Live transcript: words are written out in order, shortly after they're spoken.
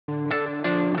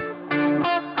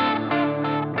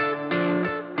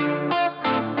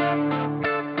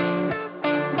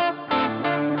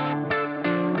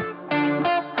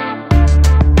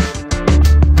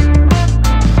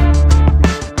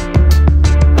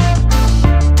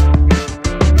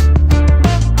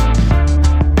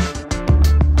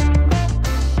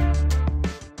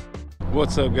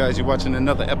What's up, guys? You're watching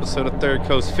another episode of Third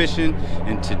Coast Fishing,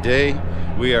 and today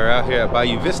we are out here at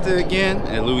Bayou Vista again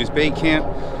at Louis Bait Camp.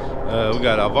 We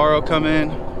got Alvaro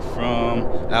coming from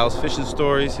Al's Fishing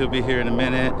Stories. He'll be here in a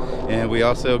minute, and we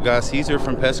also got Caesar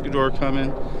from PEZCADOR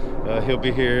coming. He'll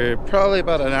be here probably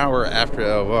about an hour after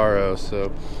Alvaro.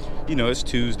 So, you know, it's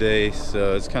Tuesday,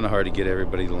 so it's kind of hard to get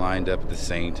everybody lined up at the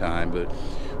same time, but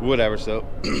whatever. So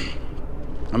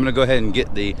I'm gonna go ahead and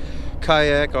get the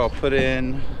kayak all put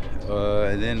in,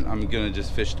 and then I'm gonna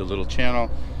just fish the little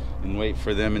channel and wait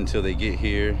for them until they get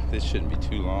here. This shouldn't be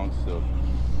too long, so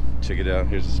check it out.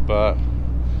 Here's the spot.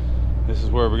 This is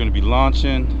where we're gonna be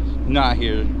launching. Not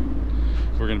here,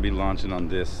 we're gonna be launching on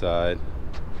this side.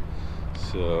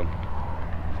 So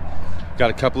got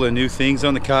a couple of new things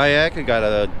on the kayak. I got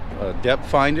a depth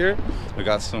finder. I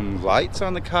got some lights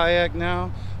on the kayak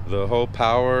now. The whole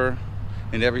power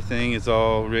and everything is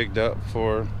all rigged up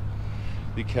for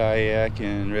the kayak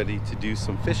and ready to do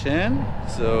some fishing.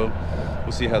 So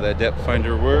we'll see how that depth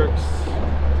finder works.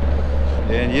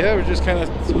 And yeah, we're just kind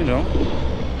of, you know,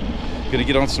 gonna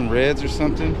get on some reds or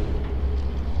something.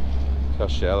 Look how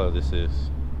shallow this is.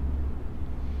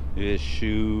 It is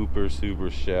super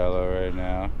shallow right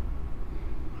now.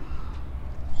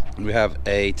 We have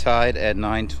a tide at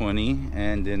 9:20,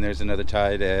 and then there's another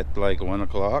tide at like 1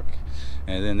 o'clock,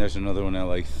 and then there's another one at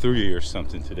like 3 or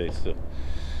something today. So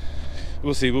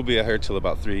we'll see. We'll be out here till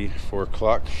about 3-4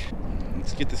 o'clock.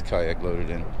 Let's get this kayak loaded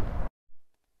in.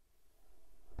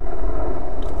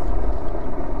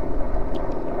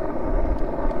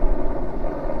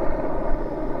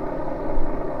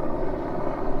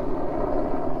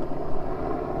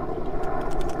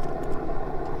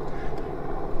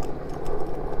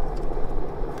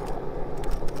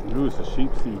 Ooh, it's a sheep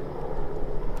sea.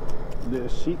 The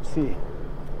sheep sea.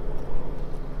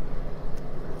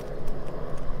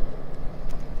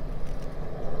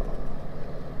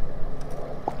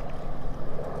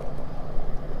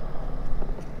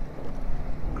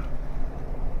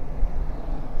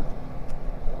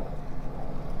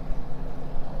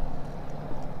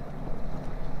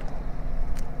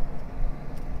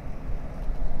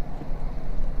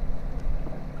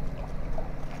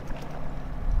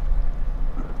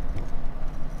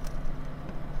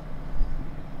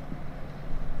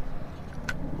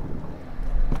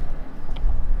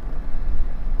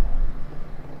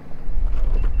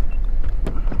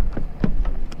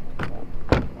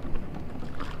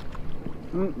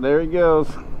 There he goes.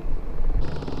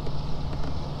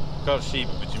 Caught a sheep,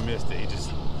 but you missed it. He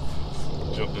just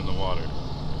jumped in the water.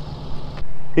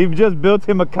 He just built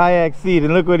him a kayak seat,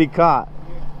 and look what he caught.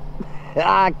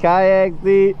 Ah, kayak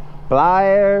seat,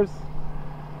 pliers.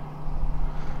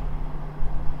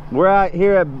 We're out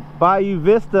here at Bayou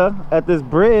Vista at this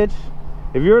bridge.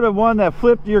 If you're the one that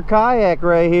flipped your kayak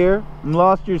right here and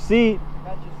lost your seat,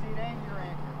 got your seat and your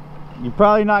anchor, you're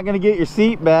probably not going to get your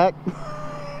seat back.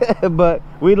 But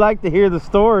we'd like to hear the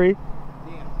story.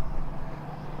 yeah.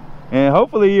 And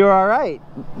hopefully you're all right.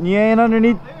 You ain't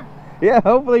underneath. Yeah,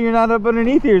 hopefully you're not up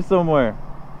underneath here somewhere.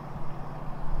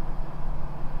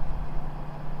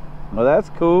 Well, that's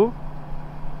cool.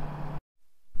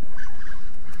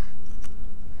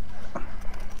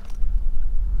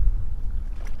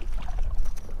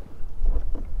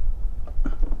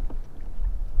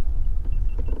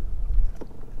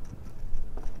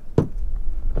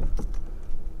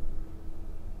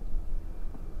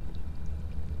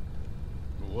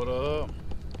 What up?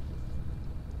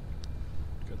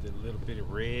 Got that little bit of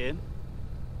red.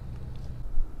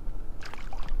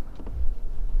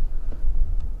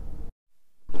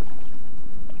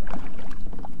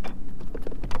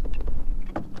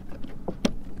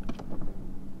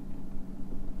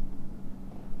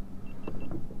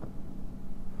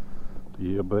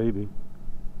 Yeah, baby.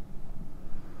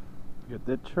 Get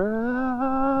the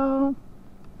trout.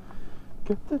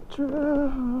 Get the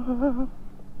trout.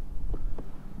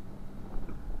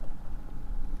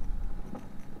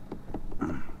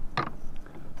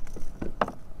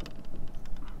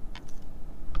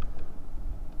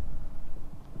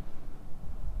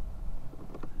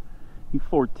 You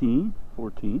 14.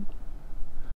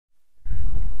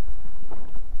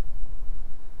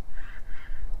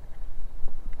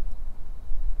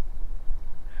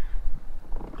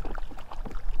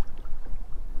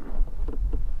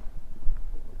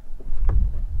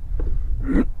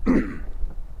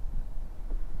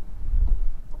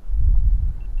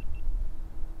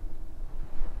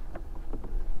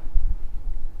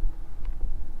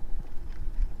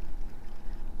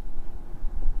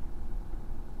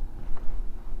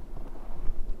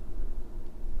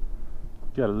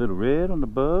 Got a little red on the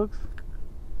bugs.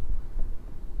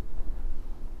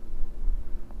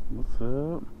 What's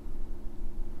up.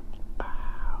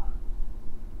 Pow.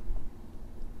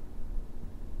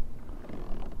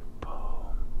 Boom.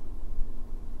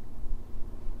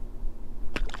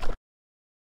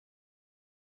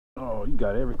 Oh, you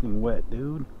got everything wet,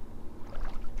 dude.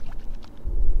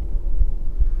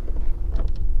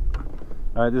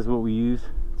 Alright, this is what we use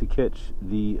to catch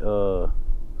the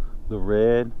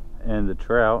red and the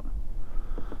trout.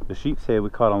 The sheep's head we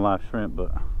caught on live shrimp,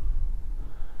 but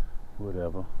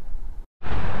whatever.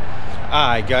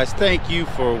 Alright guys, thank you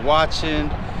for watching.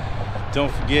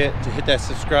 Don't forget to hit that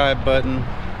subscribe button,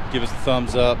 give us a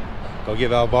thumbs up, go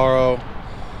give Alvaro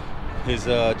his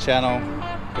channel,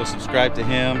 go subscribe to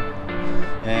him,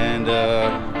 and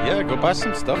yeah, go buy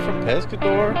some stuff from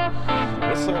PEZCADOR.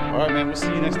 What's up? Alright man, we'll see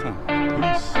you next time.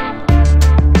 Peace.